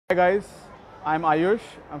Hi guys, I'm Aayush.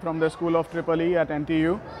 I'm from the School of Triple E at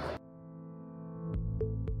NTU.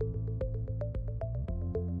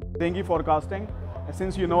 Dengue forecasting.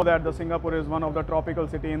 Since you know that the Singapore is one of the tropical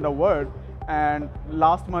city in the world, and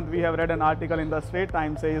last month we have read an article in the Straits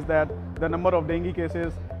Times says that the number of dengue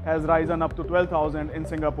cases has risen up to 12,000 in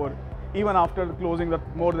Singapore, even after closing the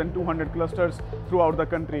more than 200 clusters throughout the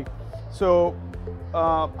country. So,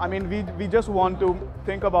 we just want to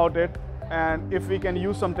think about it, and if we can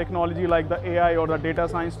use some technology like the AI or the data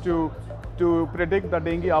science to predict the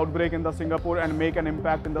dengue outbreak in the Singapore and make an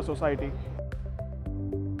impact in the society.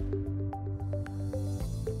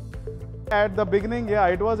 At the beginning, yeah,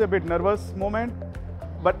 it was a bit nervous moment,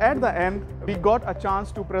 but at the end, we got a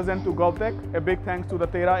chance to present to GovTech. A big thanks to the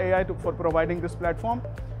Tera AI for providing this platform.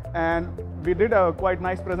 And we did a quite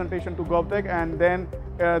nice presentation to GovTech, and then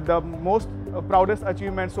the most proudest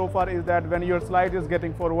achievement so far is that when your slide is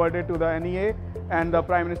getting forwarded to the NEA and the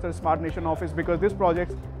Prime Minister's Smart Nation office, because this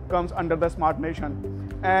project comes under the Smart Nation.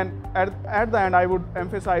 And at the end, I would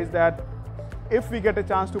emphasize that if we get a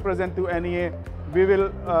chance to present to NEA, we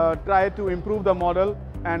will try to improve the model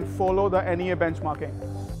and follow the NEA benchmarking.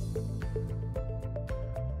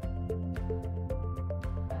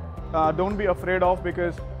 Don't be afraid of,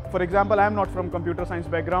 because, for example, I'm not from computer science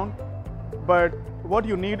background, but what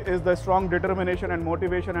you need is the strong determination and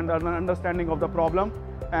motivation and an understanding of the problem.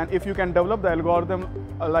 And if you can develop the algorithm,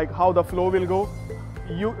 like how the flow will go,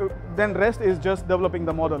 then rest is just developing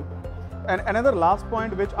the model. And another last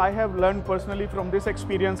point which I have learned personally from this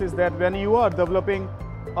experience is that when you are developing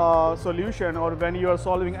a solution or when you are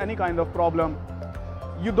solving any kind of problem,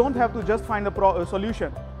 you don't have to just find a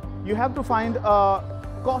solution. You have to find a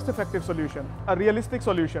cost-effective solution, a realistic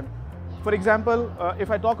solution. For example,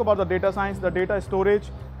 if I talk about the data science, the data storage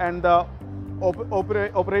and the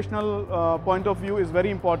operational point of view is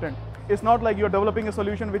very important. It's not like you're developing a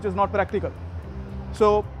solution which is not practical.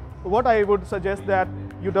 So what I would suggest that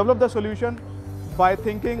you develop the solution by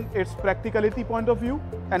thinking its practicality point of view,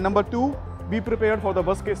 and number two, be prepared for the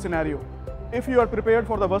worst case scenario. If you are prepared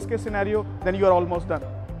for the worst case scenario, then you are almost done.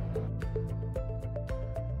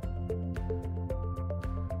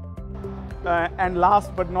 And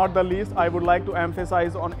last but not the least, I would like to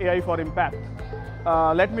emphasize on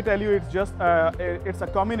AI4IMPACT. Let me tell you, it's a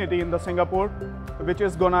community in the Singapore which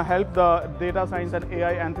is going to help the data science and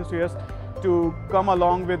AI enthusiasts to come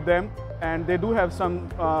along with them, and they do have some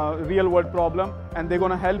real world problem, and they're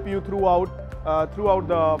going to help you throughout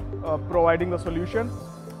providing the solution.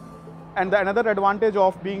 And another advantage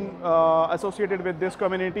of being associated with this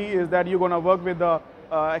community is that you're going to work with the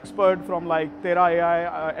expert from like Tera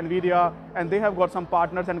AI, NVIDIA, and they have got some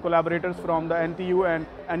partners and collaborators from the NTU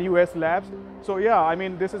and US labs. So yeah, I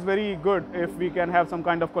mean, this is very good. If we can have some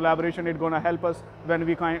kind of collaboration, it's going to help us when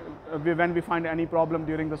we find any problem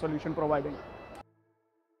during the solution providing.